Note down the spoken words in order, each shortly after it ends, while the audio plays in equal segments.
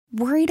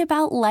Worried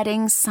about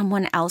letting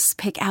someone else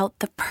pick out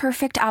the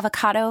perfect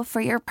avocado for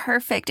your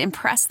perfect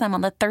impress them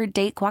on the third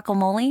date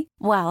guacamole?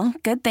 Well,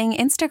 good thing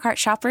Instacart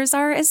shoppers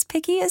are as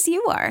picky as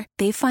you are.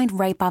 They find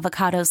ripe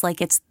avocados like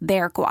it's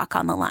their guac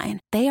on the line.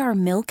 They are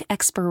milk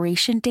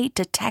expiration date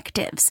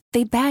detectives.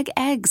 They bag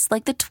eggs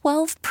like the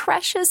 12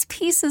 precious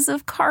pieces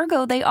of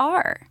cargo they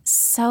are.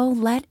 So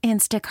let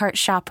Instacart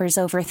shoppers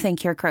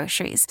overthink your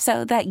groceries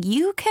so that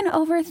you can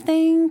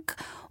overthink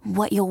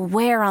what you'll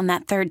wear on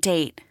that third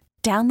date.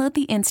 Download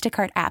the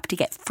Instacart app to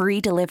get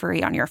free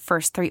delivery on your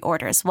first 3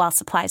 orders while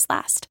supplies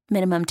last.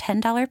 Minimum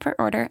 $10 per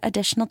order.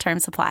 Additional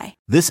terms apply.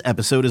 This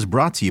episode is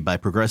brought to you by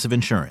Progressive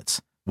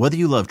Insurance. Whether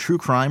you love true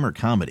crime or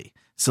comedy,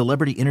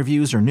 celebrity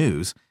interviews or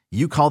news,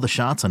 you call the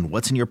shots on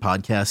what's in your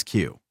podcast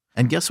queue.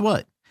 And guess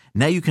what?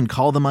 Now you can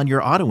call them on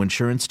your auto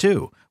insurance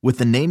too with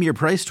the Name Your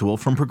Price tool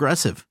from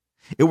Progressive.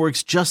 It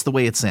works just the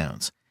way it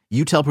sounds.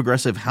 You tell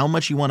Progressive how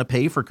much you want to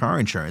pay for car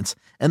insurance,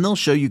 and they'll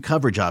show you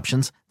coverage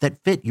options that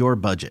fit your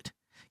budget.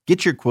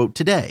 Get your quote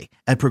today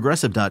at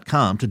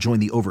Progressive.com to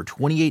join the over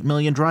 28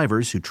 million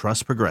drivers who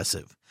trust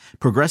Progressive.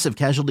 Progressive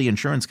Casualty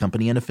Insurance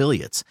Company and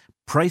Affiliates.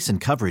 Price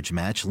and coverage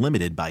match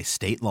limited by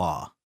state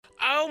law.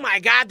 Oh my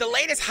God, the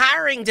latest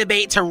hiring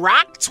debate to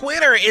rock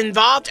Twitter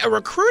involved a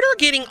recruiter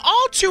getting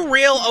all too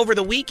real over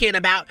the weekend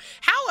about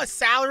how a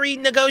salary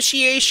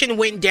negotiation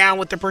went down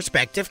with the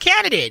prospective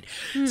candidate.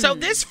 So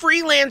this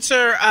freelance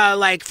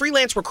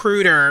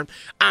recruiter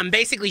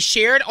basically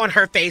shared on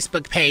her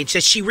Facebook page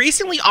that she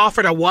recently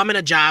offered a woman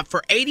a job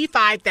for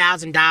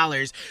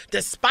 $85,000,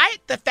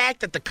 despite the fact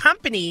that the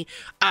company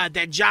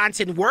that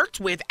Johnson worked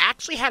with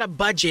actually had a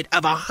budget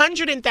of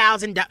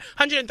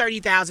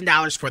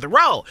 $130,000 for the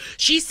role.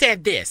 She said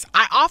this: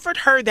 I offered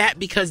her that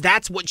because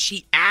that's what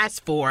she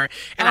asked for,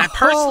 and I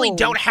personally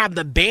don't have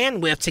the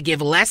bandwidth to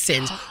give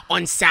lessons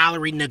on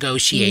salary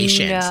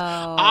negotiations.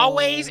 No.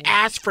 Always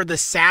ask for the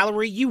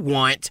salary you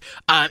want,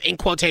 in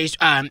quotation,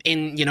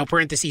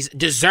 parentheses,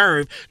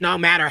 deserve, no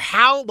matter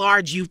how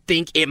large you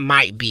think it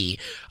might be.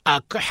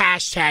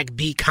 Hashtag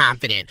be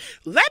confident.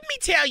 Let me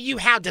tell you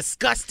how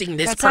disgusting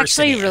this person is. That's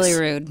actually really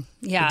rude.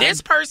 Yeah.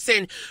 This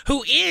person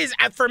who is,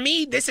 for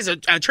me, this is a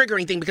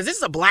triggering thing because this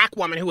is a black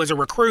woman who is a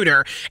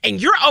recruiter,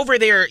 and you're over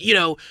there,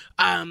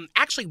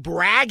 actually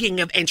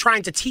bragging and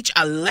trying to teach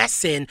a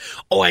lesson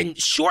on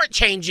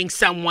shortchanging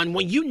someone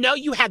when you know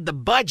you had the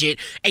budget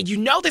and you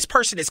know this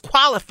person is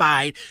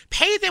qualified.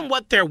 Pay them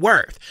what they're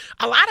worth.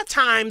 A lot of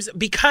times,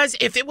 because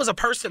if it was a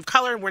person of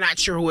color and we're not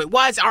sure who it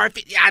was, or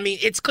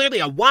it's clearly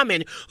a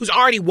woman who's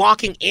already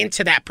walking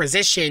into that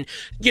position,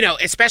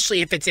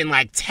 especially if it's in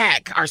like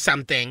tech or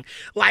something,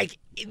 like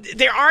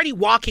they're already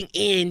walking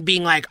in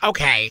being like,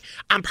 okay,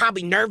 I'm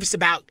probably nervous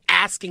about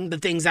asking the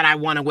things that I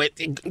want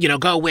to,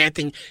 go with.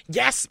 And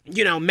yes,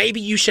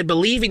 maybe you should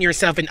believe in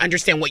yourself and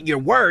understand what you're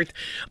worth.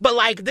 But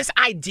like this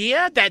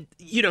idea that,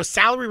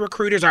 salary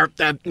recruiters are,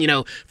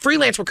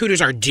 freelance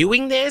recruiters are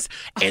doing this,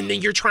 and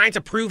then you're trying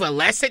to prove a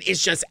lesson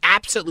is just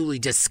absolutely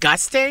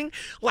disgusting.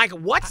 Like,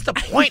 what's the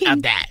point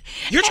of that?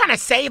 You're trying to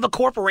save a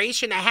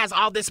corporation that has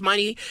all this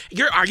money.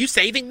 Are you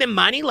saving them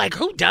money? Like,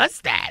 who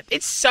does that?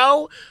 It's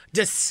so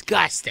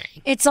disgusting.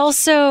 It's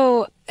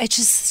also,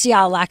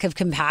 a lack of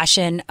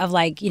compassion of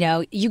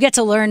you get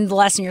to learn the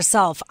lesson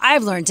yourself.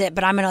 I've learned it,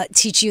 but I'm going to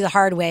teach you the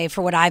hard way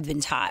for what I've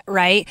been taught,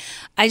 right?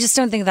 I just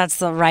don't think that's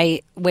the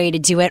right way to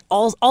do it.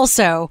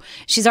 Also,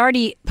 she's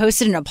already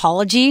posted an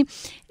apology,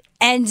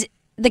 and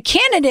the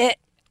candidate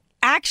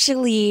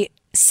actually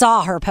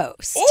saw her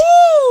post.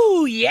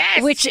 Ooh,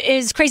 yes. Which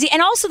is crazy.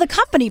 And also the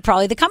company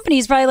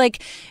is probably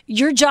like,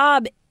 your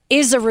job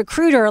is a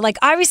recruiter, like,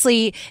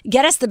 obviously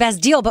get us the best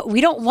deal, but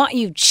we don't want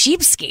you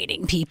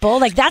cheapskating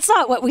people. Like, that's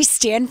not what we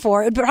stand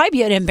for. It would probably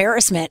be an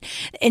embarrassment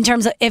in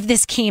terms of if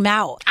this came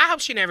out. I hope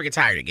she never gets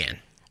hired again.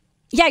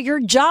 Yeah, your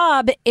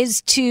job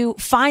is to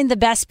find the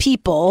best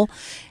people.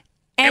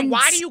 And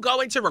why do you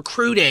go into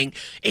recruiting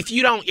if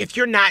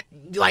you're not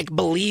like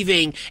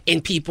believing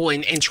in people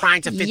and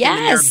trying to fit them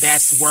in their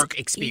best work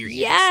experience?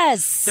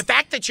 Yes. The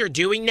fact that you're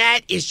doing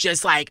that is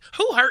just like,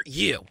 who hurt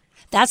you?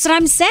 That's what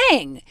I'm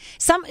saying.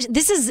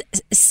 This is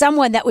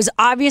someone that was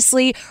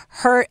obviously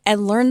hurt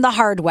and learned the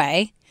hard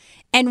way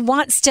and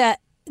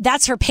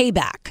that's her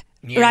payback.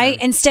 Yeah.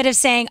 Right? Instead of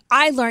saying,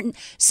 I learned,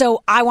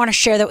 so I want to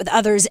share that with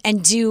others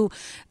and do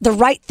the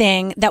right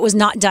thing that was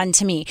not done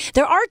to me.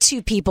 There are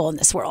two people in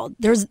this world.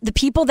 There's the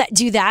people that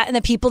do that and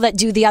the people that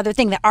do the other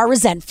thing, that are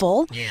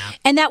resentful. Yeah.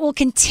 And that will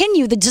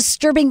continue the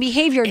disturbing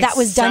behavior that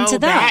was done to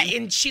them. Bad.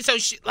 And she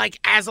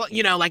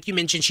like you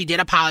mentioned, she did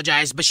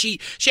apologize, but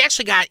she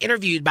actually got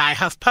interviewed by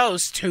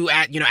HuffPost, who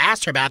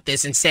asked her about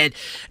this and said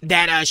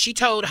that she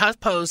told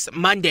HuffPost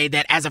Monday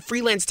that as a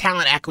freelance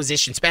talent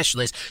acquisition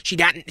specialist, she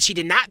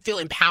did not feel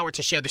empowered empowered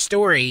to share the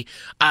story,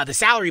 the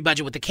salary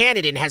budget with the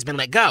candidate, and has been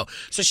let go.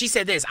 So she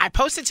said this: I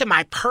posted to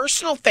my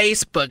personal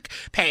Facebook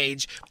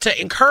page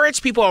to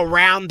encourage people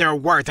around their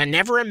worth. I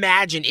never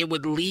imagined it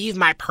would leave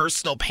my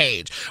personal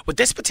page. With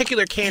this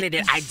particular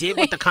candidate, I did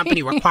what the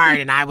company required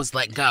and I was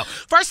let go.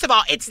 First of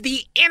all, it's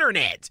the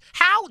internet.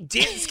 How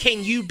dense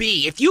can you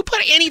be? If you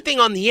put anything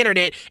on the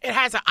internet, it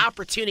has an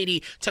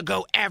opportunity to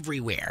go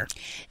everywhere.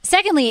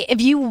 Secondly,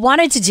 if you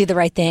wanted to do the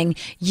right thing,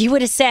 you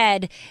would have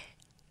said,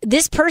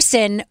 this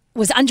person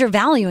was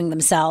undervaluing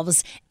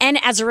themselves,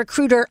 and as a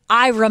recruiter,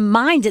 I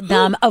reminded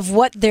them of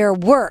what they're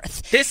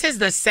worth. This is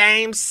the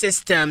same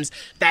systems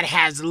that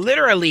has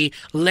literally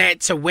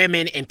led to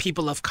women and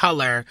people of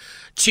color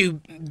to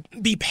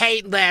be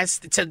paid less,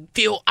 to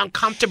feel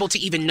uncomfortable to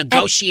even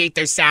negotiate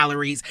their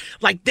salaries.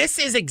 Like, this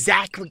is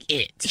exactly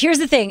it. Here's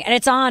the thing, and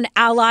it's on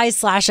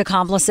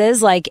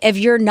allies/accomplices. Like, if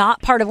you're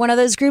not part of one of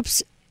those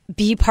groups,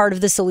 be part of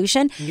the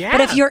solution. Yeah.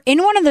 But if you're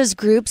in one of those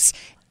groups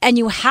and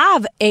you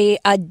have a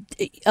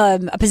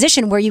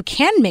position where you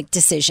can make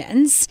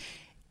decisions,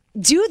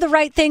 do the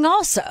right thing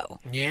also.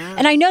 Yeah.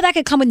 And I know that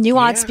could come with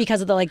nuance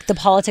because of the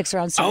politics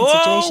around certain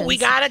situations. Oh, we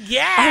got a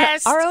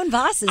guest. Our own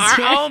bosses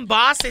here. Our own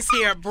boss is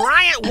here.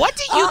 Brian, what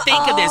do you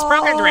think of this?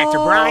 Program Director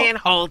Brian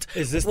Holt.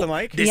 Is this the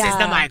mic? This is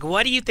the mic.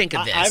 What do you think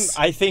of this?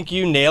 I think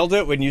you nailed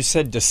it when you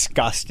said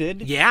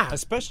disgusted. Yeah.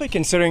 Especially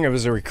considering I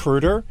was a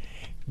recruiter.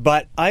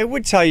 But I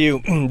would tell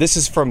you, this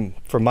is from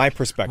my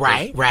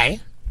perspective.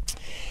 Right.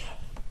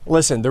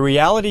 Listen, the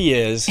reality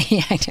is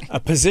a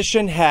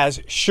position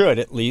should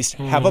at least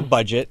have a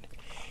budget,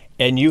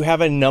 and you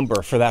have a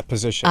number for that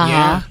position.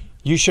 Yeah.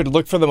 You should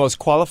look for the most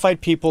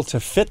qualified people to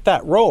fit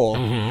that role,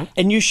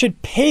 and you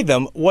should pay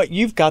them what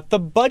you've got the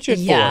budget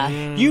for.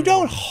 You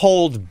don't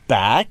hold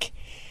back.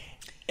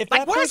 If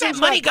Like, that where's that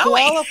person's money not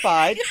going?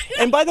 qualified,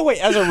 and by the way,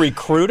 as a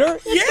recruiter,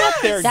 it's not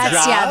their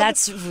job.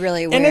 That's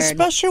really weird. And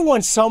especially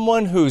when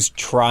someone who's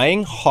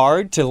trying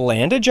hard to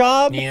land a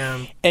job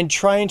and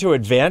trying to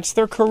advance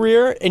their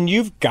career, and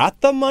you've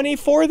got the money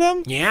for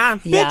them,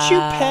 bitch, you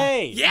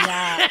pay.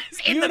 Yeah.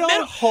 You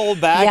don't hold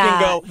back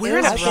and go, we're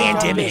in a "That's not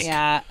pandemic. me."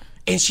 Yeah.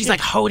 And she's like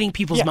holding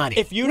people's money.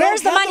 If you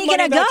Where's don't the have money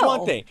gonna that's go?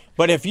 one thing.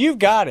 But if you've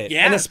got it,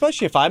 and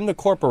especially if I'm the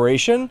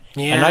corporation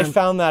and I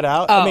found that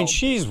out, I mean,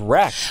 she's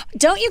wrecked.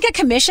 Don't you get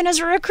commission as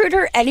a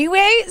recruiter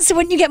anyway? So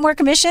wouldn't you get more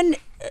commission?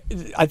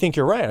 I think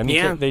you're right. I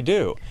mean, they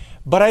do.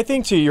 But I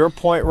think to your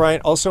point, Ryan,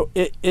 also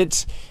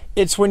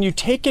it's when you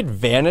take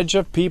advantage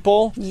of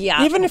people,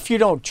 even if you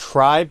don't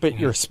try, but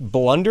you're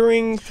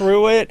blundering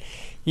through it,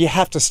 you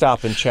have to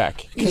stop and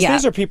check. Because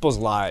these are people's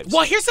lives.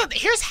 Well, here's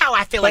how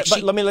I feel like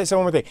But let me say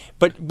one more thing.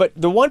 But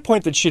the one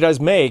point that she does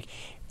make,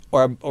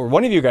 or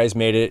one of you guys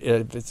made it,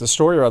 if it's a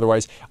story or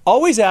otherwise,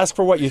 always ask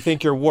for what you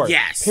think you're worth.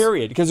 Yes.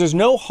 Period. Because there's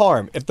no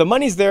harm. If the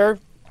money's there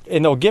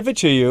and they'll give it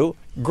to you,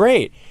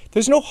 great.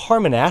 There's no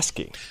harm in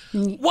asking.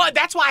 Well,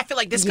 that's why I feel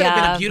like this could have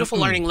been a beautiful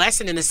learning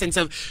lesson in the sense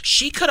of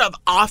she could have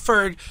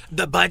offered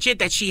the budget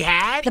that she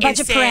had. The budget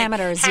and said,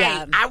 parameters,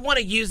 hey, I want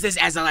to use this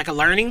as a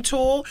learning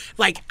tool.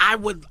 Like, I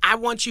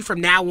want you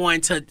from now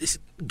on to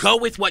go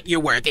with what you're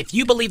worth. If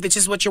you believe this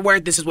is what you're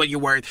worth, this is what you're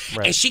worth.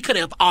 Right. And she could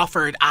have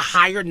offered a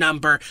higher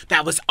number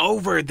that was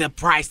over the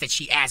price that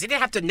she asked. It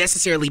didn't have to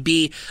necessarily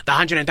be the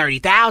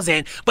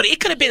 $130,000, but it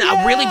could have been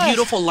a really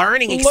beautiful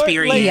learning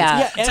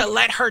experience to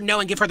let her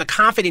know and give her the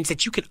confidence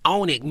that you can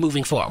own it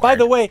moving forward. By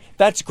the way,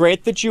 that's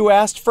great that you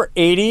asked for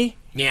 80.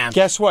 Yeah.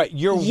 Guess what?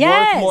 You're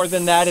worth more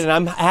than that, and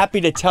I'm happy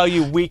to tell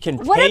you we can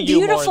What pay a you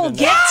more beautiful than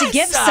gift that. to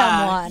give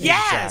someone.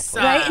 Yes.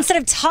 Right? Instead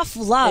of tough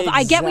love.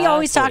 I get we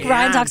always talk,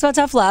 Ryan talks about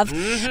tough love,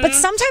 but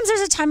sometimes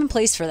there's a time and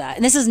place for that.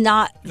 And this is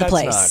not the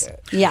place. Not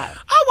it. Yeah.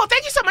 Oh, well,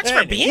 thank you so much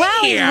for being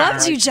here. Wow,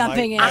 loved you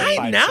jumping in.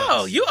 I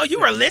know. You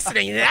were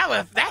listening.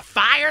 That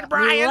fired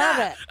Brian Love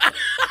up. it.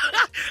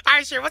 All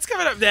right, sure. What's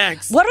coming up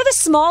next? What are the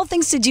small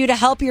things to do to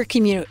help your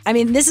commute? I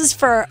mean, this is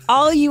for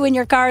all you in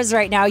your cars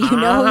right now. You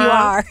know who you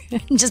are.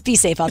 Just be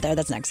safe out there.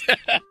 That's next.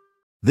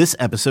 This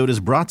episode is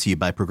brought to you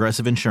by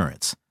Progressive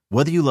Insurance.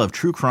 Whether you love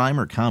true crime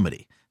or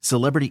comedy,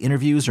 celebrity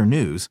interviews or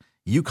news,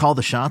 you call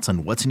the shots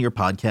on what's in your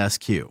podcast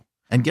queue.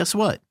 And guess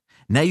what?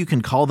 Now you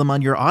can call them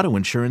on your auto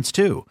insurance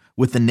too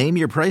with the Name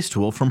Your Price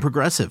tool from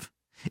Progressive.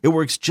 It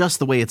works just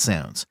the way it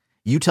sounds.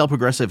 You tell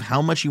Progressive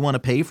how much you want to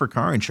pay for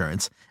car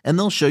insurance, and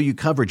they'll show you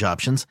coverage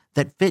options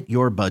that fit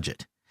your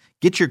budget.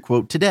 Get your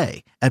quote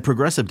today at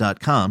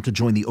Progressive.com to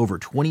join the over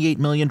 28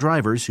 million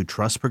drivers who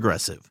trust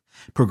Progressive.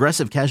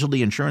 Progressive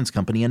Casualty Insurance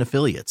Company and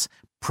Affiliates.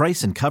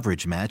 Price and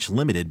coverage match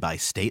limited by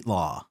state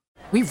law.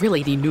 We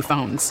really need new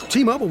phones.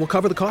 T-Mobile will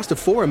cover the cost of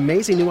 4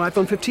 amazing new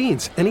iPhone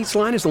 15s, and each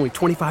line is only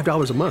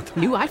 $25 a month.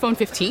 New iPhone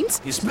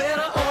 15s? It's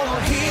better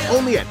over here.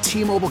 Only at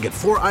T-Mobile, get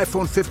 4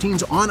 iPhone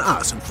 15s on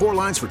us and 4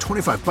 lines for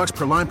 $25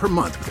 per line per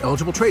month with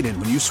eligible trade-in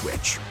when you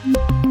switch.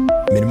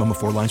 Minimum of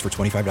 4 lines for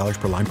 $25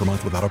 per line per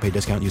month with autopay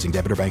discount using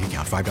debit or bank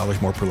account.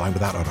 $5 more per line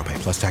without autopay,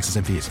 plus taxes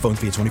and fees. Phone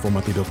fee at 24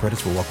 monthly bill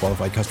credits for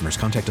well-qualified customers.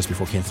 Contact us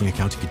before canceling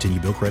account to continue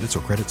bill credits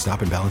or credit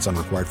stop and balance on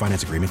required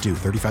finance agreement due.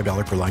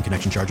 $35 per line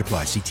connection charge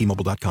applies. See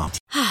T-Mobile.com.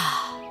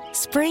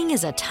 Spring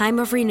is a time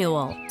of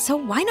renewal, so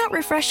why not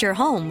refresh your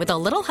home with a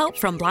little help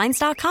from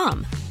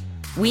Blinds.com?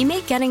 We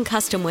make getting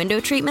custom window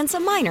treatments a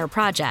minor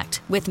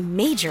project with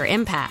major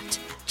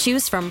impact.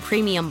 Choose from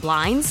premium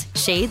blinds,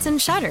 shades,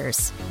 and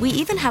shutters. We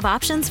even have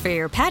options for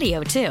your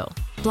patio, too.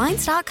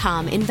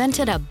 Blinds.com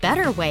invented a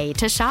better way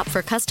to shop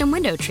for custom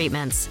window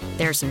treatments.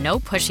 There's no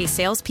pushy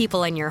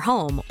salespeople in your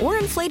home or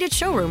inflated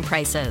showroom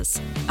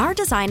prices. Our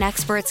design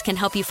experts can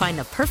help you find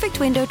the perfect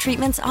window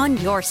treatments on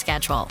your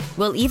schedule.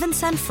 We'll even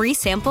send free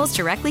samples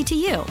directly to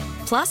you.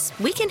 Plus,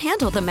 we can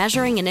handle the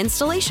measuring and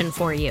installation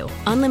for you.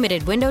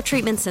 Unlimited window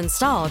treatments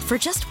installed for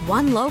just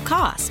one low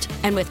cost.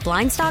 And with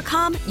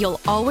Blinds.com,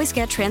 you'll always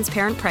get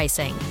transparent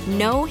pricing.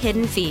 No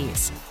hidden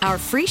fees. Our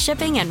free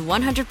shipping and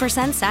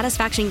 100%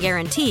 satisfaction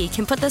guarantee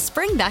can put the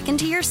spring back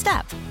into your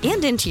step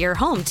and into your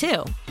home,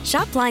 too.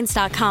 Shop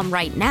Blinds.com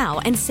right now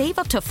and save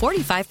up to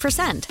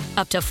 45%.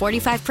 Up to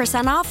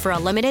 45% off for a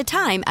limited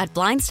time at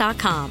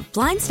Blinds.com.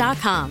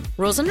 Blinds.com.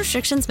 Rules and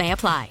restrictions may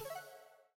apply.